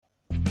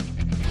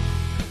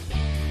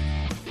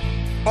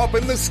up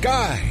in the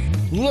sky.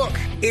 Look,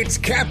 it's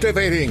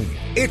captivating.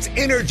 It's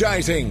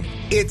energizing.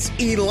 It's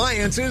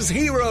Alliance's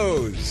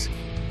Heroes.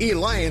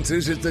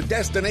 Alliance's is the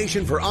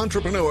destination for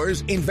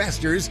entrepreneurs,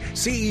 investors,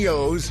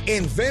 CEOs,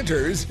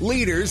 inventors,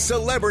 leaders,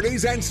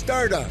 celebrities, and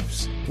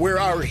startups, where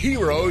our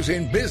heroes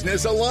in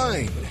business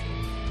align.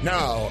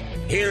 Now,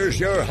 here's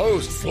your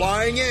host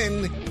flying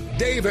in,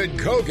 David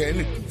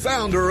Cogan,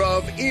 founder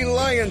of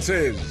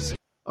Alliance's.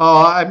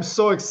 Oh, I'm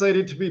so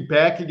excited to be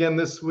back again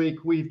this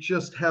week. We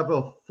just have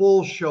a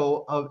full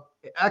show of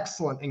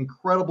excellent,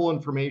 incredible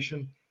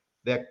information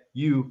that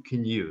you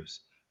can use.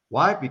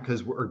 Why?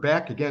 Because we're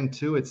back again,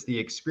 too. It's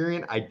the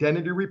Experian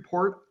Identity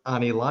Report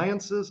on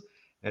Alliance's,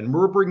 and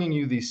we're bringing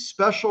you these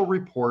special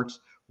reports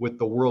with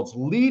the world's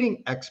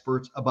leading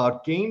experts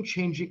about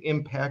game-changing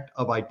impact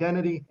of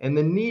identity and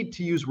the need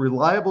to use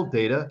reliable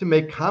data to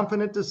make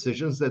confident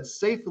decisions that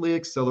safely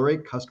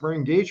accelerate customer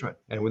engagement.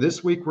 And with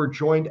this week, we're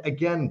joined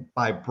again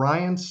by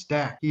Brian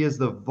Stack. He is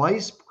the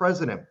Vice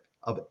President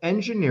of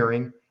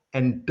Engineering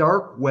and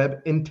Dark Web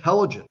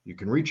Intelligence. You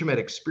can reach him at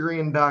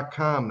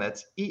Experian.com.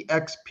 That's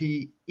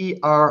Experian.com.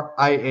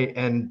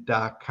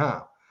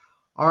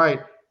 All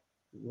right,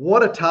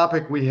 what a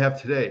topic we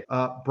have today.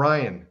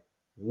 Brian,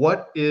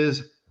 what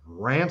is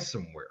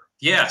ransomware?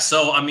 Yeah,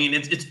 so I mean,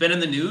 it's been in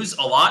the news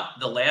a lot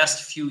the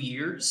last few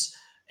years,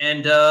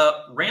 and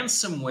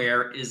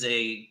ransomware is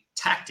a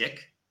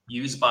tactic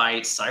used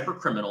by cyber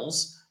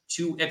criminals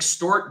to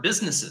extort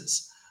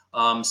businesses.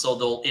 So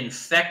they'll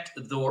infect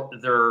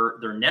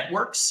their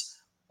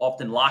networks,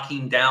 often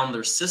locking down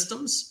their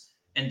systems,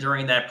 and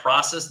during that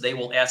process, they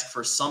will ask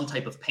for some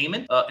type of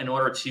payment in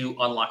order to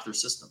unlock their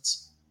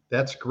systems.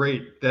 That's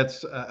great.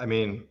 That's,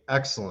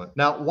 excellent.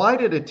 Now, why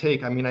did it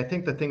take, I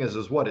think the thing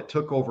is what? It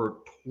took over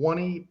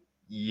 20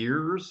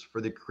 years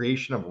for the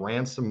creation of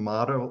ransom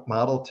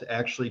model to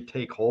actually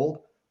take hold.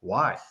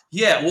 Why?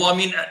 Yeah, well,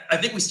 I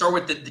think we start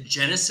with the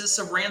genesis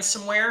of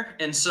ransomware.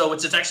 And so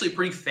it's actually a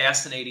pretty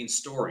fascinating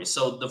story.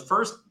 So the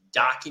first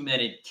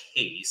documented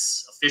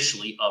case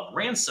officially of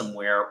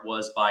ransomware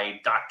was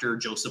by Dr.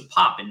 Joseph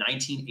Popp in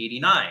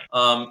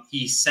 1989.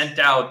 He sent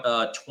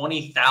out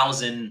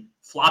 20,000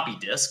 floppy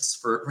disks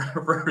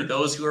for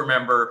those who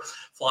remember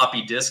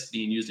floppy disks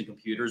being used in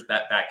computers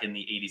back in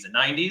the 80s and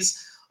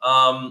 90s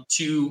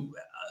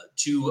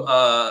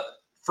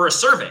for a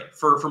survey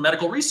for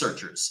medical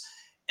researchers.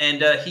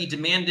 And he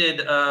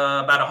demanded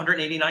about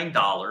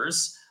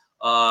 $189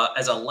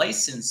 as a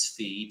license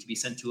fee to be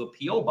sent to a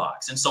PO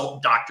box. And so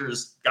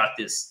doctors got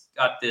this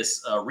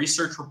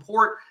research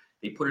report.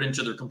 They put it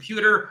into their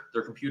computer.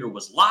 Their computer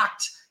was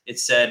locked. It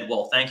said,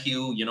 well, thank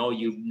you.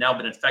 You've now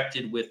been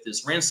infected with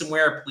this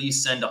ransomware.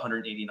 Please send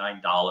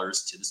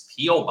 $189 to this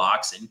PO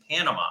box in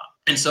Panama.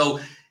 And so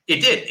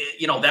it did.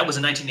 That was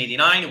in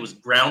 1989. It was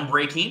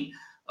groundbreaking.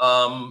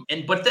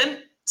 But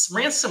then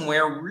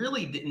ransomware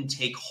really didn't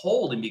take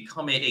hold and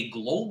become a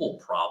global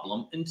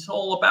problem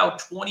until about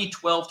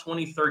 2012,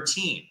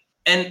 2013.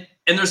 And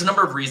there's a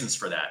number of reasons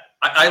for that.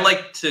 I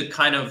like to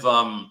kind of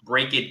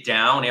break it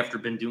down after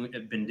I've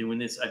been doing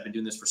this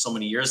for so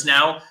many years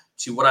now,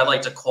 to what I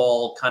like to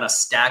call kind of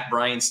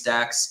Brian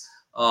Stack's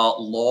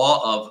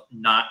law of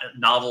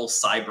novel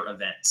cyber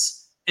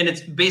events. And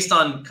it's based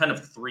on kind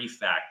of three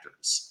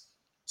factors.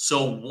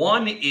 So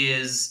one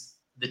is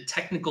the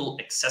technical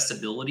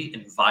accessibility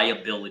and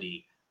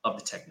viability of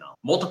the technology,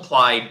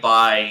 multiplied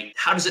by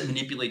how does it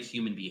manipulate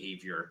human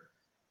behavior,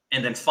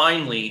 and then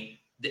finally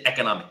the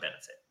economic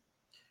benefit.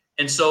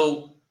 And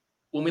so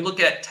when we look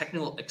at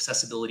technical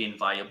accessibility and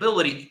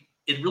viability,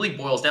 it really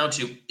boils down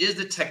to, is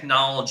the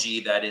technology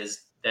that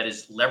is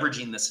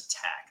leveraging this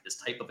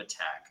type of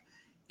attack,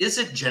 is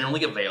it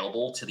generally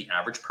available to the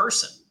average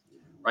person,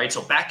 right?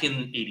 So back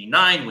in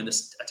 89, when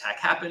this attack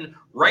happened,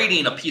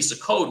 writing a piece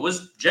of code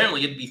was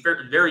generally, it'd be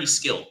very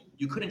skilled.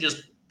 You couldn't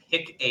just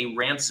pick a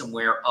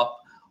ransomware up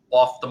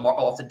off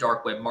the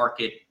dark web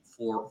market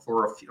for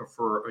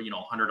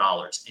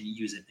 $100 and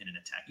use it in an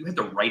attack. You had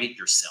to write it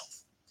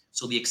yourself.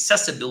 So the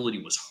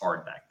accessibility was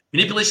hard back then.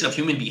 Manipulation of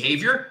human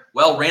behavior,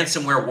 well,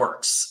 ransomware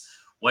works.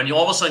 When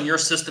all of a sudden your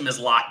system is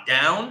locked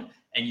down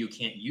and you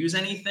can't use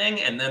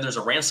anything, and then there's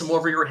a ransom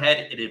over your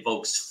head, it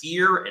evokes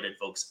fear, it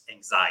evokes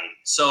anxiety.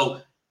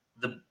 So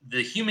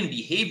the human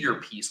behavior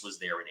piece was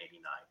there in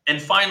 89.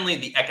 And finally,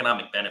 the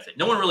economic benefit.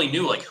 No one really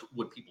knew,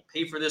 would people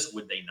pay for this?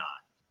 Would they not?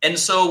 And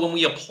so when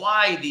we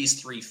apply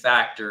these three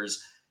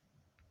factors,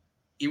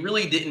 it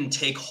really didn't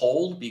take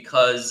hold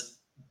because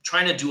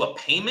trying to do a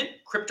payment,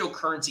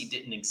 cryptocurrency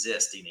didn't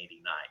exist in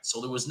 89. So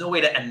there was no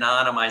way to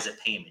anonymize a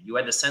payment. You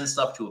had to send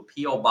stuff to a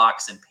PO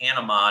box in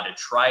Panama to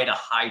try to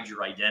hide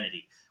your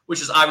identity,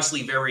 which is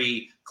obviously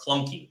very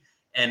clunky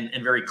and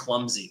very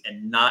clumsy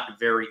and not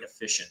very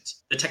efficient.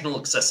 The technical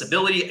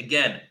accessibility,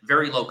 again,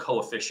 very low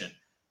coefficient.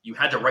 You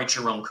had to write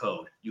your own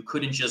code. You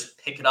couldn't just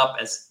pick it up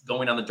as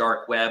going on the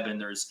dark web, and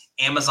there's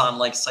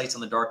Amazon-like sites on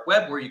the dark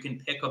web where you can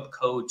pick up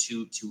code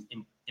to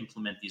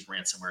implement these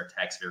ransomware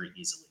attacks very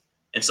easily.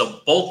 And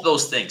so both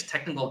those things,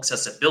 technical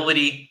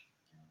accessibility,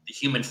 the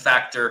human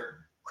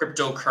factor,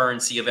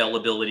 cryptocurrency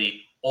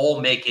availability, all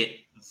make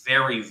it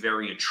very,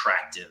 very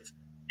attractive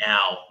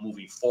now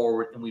moving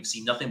forward. And we've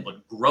seen nothing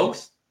but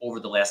growth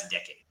over the last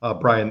decade.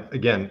 Brian,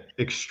 again,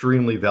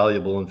 extremely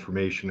valuable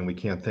information, and we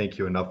can't thank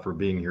you enough for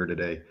being here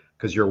today,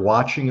 because you're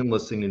watching and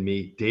listening to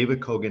me,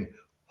 David Cogan,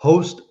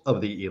 host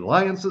of the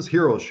Eliances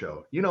Hero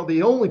Show. You know,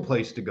 the only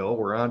place to go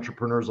where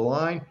entrepreneurs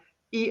align,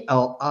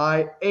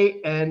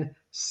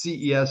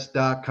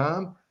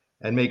 ELIANCES.com.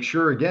 And make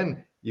sure,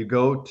 again, you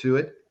go to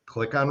it,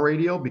 click on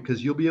radio,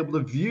 because you'll be able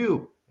to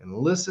view and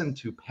listen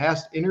to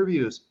past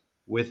interviews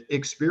with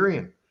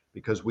Experian,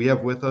 because we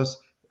have with us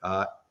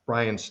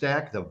Brian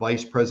Stack, the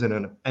Vice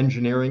President of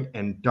Engineering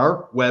and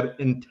Dark Web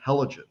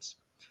Intelligence.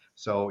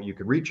 So you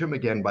can reach him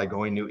again by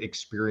going to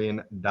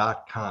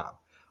Experian.com.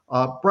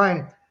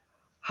 Brian,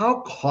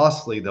 how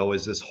costly, though,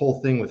 is this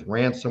whole thing with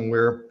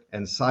ransomware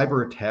and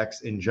cyber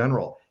attacks in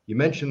general? You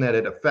mentioned that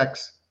it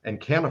affects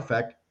and can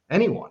affect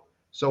anyone.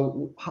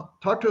 So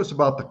talk to us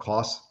about the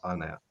costs on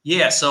that.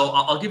 Yeah, so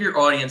I'll give your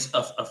audience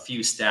a few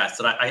stats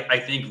that I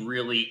think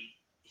really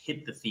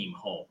hit the theme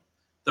home.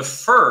 The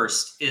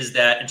first is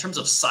that in terms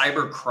of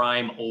cyber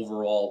crime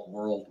overall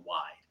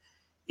worldwide,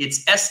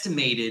 it's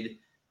estimated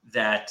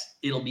that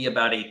it'll be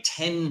about a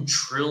 $10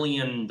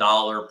 trillion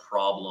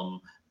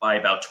problem by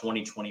about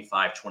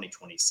 2025,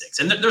 2026.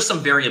 And there's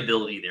some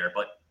variability there,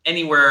 but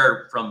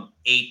anywhere from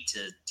 $8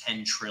 to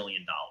 $10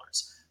 trillion.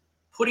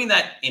 Putting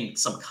that in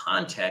some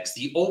context,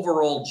 the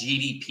overall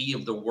GDP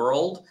of the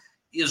world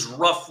is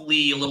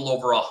roughly a little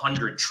over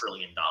 $100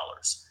 trillion.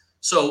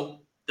 So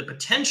the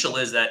potential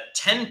is that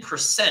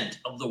 10%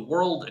 of the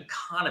world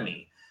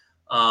economy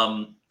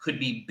could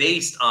be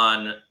based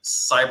on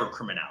cyber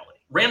criminality.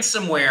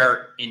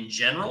 Ransomware in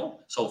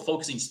general, so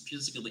focusing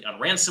specifically on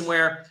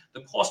ransomware,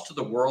 the cost to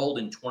the world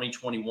in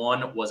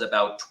 2021 was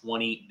about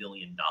 $20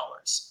 billion.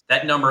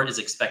 That number is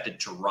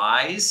expected to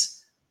rise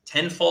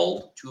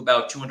tenfold to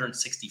about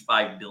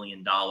 $265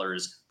 billion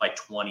by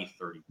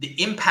 2030.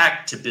 The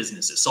impact to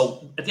businesses.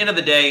 So at the end of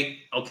the day,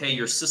 okay,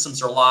 your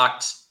systems are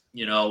locked,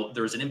 you know,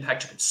 there's an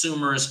impact to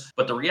consumers,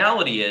 but the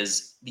reality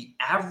is the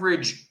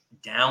average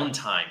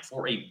downtime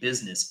for a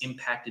business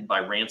impacted by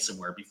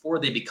ransomware before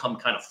they become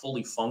kind of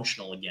fully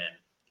functional again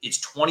is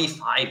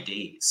 25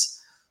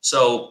 days.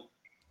 So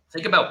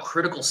think about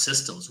critical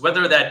systems,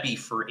 whether that be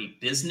for a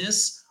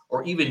business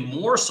or even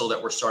more so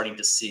that we're starting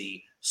to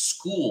see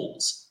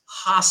schools,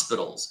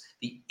 hospitals,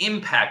 the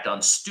impact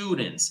on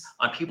students,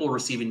 on people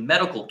receiving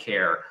medical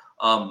care.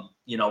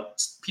 You know,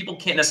 people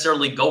can't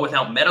necessarily go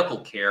without medical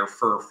care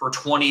for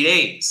 20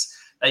 days.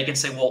 Now you can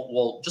say,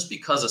 well, just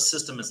because a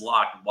system is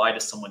locked, why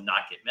does someone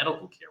not get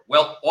medical care?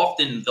 Well,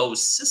 often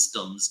those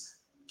systems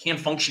can't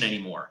function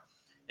anymore.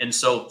 And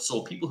so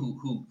people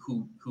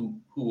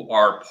who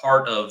are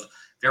part of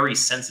very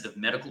sensitive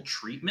medical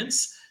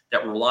treatments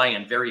that rely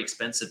on very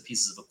expensive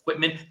pieces of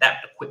equipment, that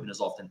equipment is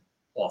often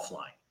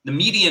offline. The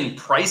median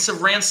price of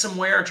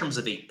ransomware in terms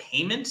of a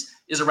payment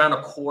is around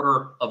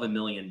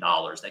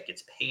 $250,000 that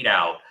gets paid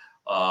out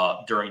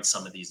during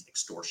some of these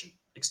extortion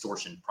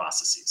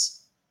processes.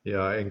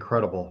 Yeah,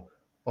 incredible.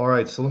 All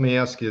right, so let me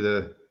ask you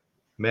the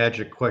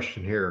magic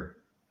question here.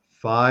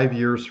 5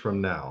 years from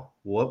now,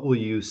 what do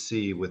you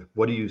see with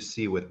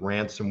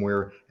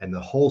ransomware and the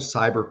whole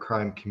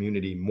cybercrime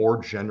community more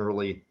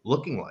generally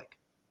looking like?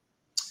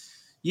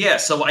 Yeah,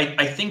 so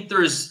I think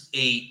there's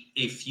a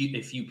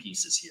few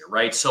pieces here,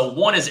 right? So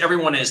one is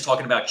everyone is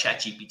talking about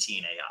ChatGPT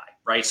and AI,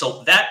 right?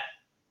 So that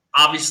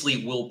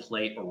obviously will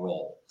play a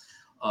role.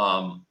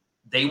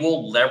 They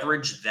will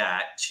leverage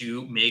that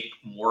to make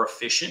more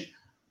efficient,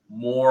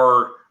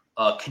 more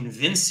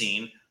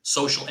convincing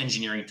social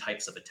engineering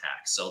types of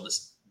attacks. So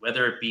this,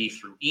 whether it be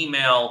through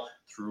email,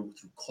 through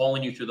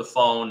calling you through the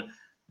phone,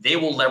 they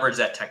will leverage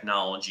that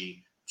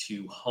technology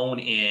to hone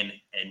in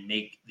and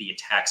make the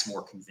attacks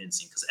more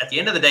convincing. Because at the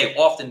end of the day,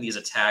 often these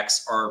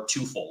attacks are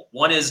twofold.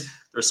 One is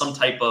there's some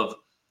type of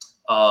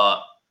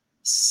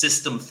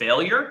system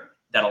failure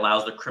that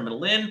allows the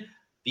criminal in.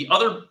 The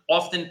other,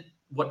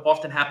 what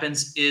often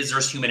happens is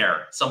there's human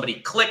error. Somebody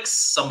clicks,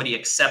 somebody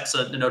accepts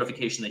the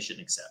notification they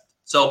shouldn't accept.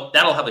 So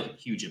that'll have a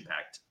huge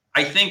impact.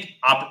 I think,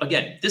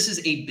 again, this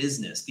is a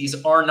business.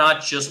 These are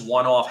not just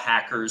one-off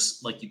hackers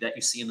that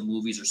you see in the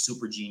movies or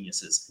super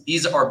geniuses.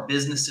 These are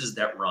businesses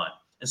that run.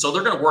 And so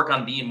they're going to work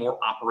on being more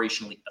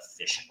operationally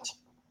efficient.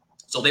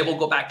 So they will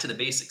go back to the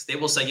basics. They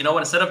will say, you know what,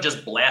 instead of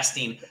just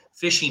blasting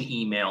phishing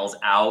emails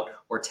out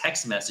or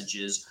text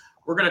messages,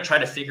 we're going to try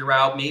to figure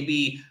out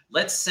maybe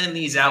let's send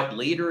these out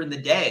later in the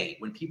day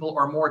when people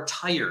are more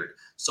tired.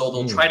 So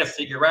they'll try to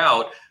figure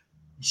out,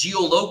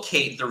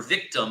 geolocate their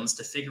victims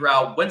to figure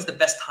out when's the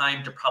best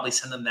time to probably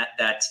send them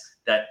that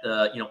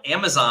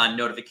Amazon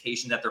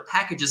notification that their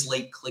package is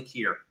late. Click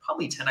here.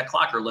 Probably 10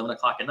 o'clock or 11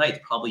 o'clock at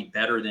night. Probably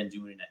better than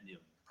doing it at noon.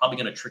 Probably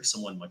going to trick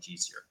someone much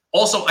easier.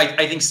 Also,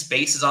 I think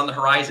space is on the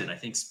horizon. I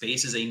think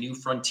space is a new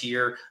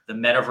frontier. The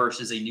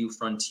metaverse is a new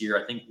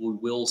frontier. I think we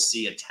will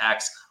see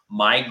attacks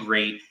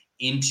migrate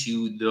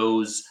into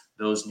those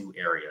new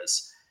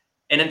areas.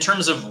 And in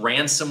terms of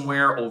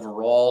ransomware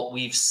overall,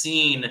 we've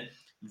seen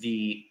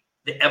the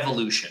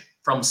evolution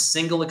from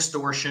single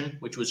extortion,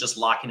 which was just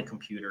locking a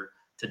computer,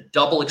 to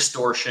double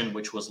extortion,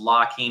 which was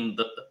locking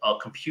the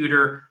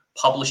computer,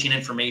 publishing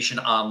information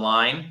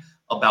online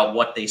about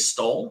what they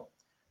stole.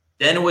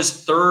 Then it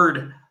was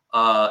third,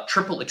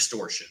 triple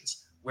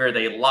extortions, where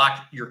they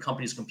locked your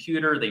company's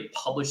computer, they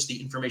published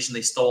the information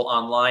they stole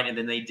online, and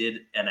then they did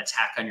an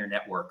attack on your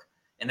network.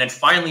 And then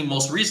finally,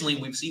 most recently,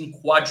 we've seen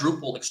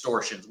quadruple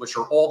extortions, which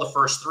are all the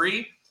first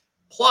three.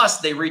 Plus,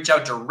 they reach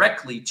out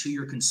directly to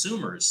your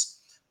consumers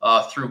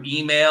through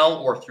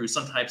email or through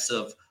some types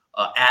of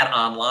ad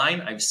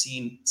online. I've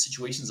seen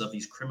situations of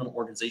these criminal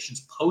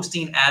organizations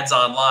posting ads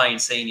online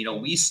saying,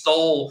 we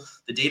stole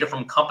the data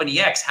from company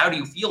X. How do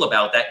you feel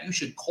about that? You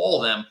should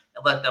call them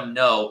and let them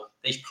know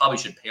they probably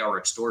should pay our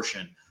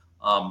extortion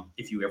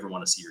if you ever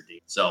want to see your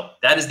data. So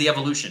that is the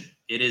evolution.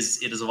 It is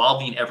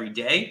evolving every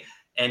day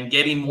and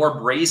getting more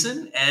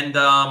brazen and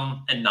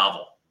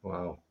novel.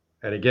 Wow.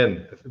 And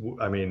again,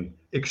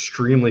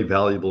 extremely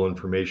valuable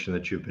information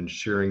that you've been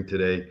sharing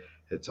today.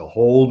 It's a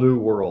whole new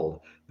world.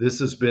 This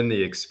has been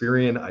the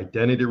Experian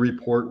Identity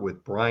Report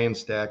with Brian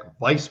Stack,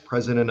 Vice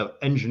President of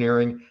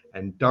Engineering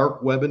and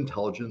Dark Web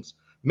Intelligence.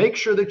 Make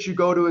sure that you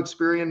go to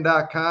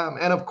Experian.com.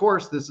 And of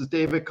course, this is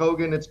David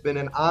Cogan. It's been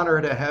an honor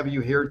to have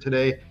you here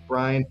today,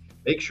 Brian.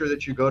 Make sure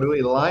that you go to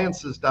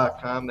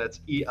Alliances.com.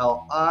 That's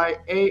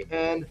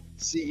ELIANCES.com,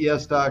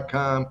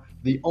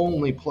 the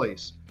only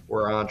place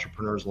where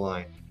entrepreneurs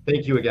align.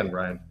 Thank you again,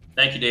 Brian.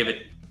 Thank you,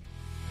 David.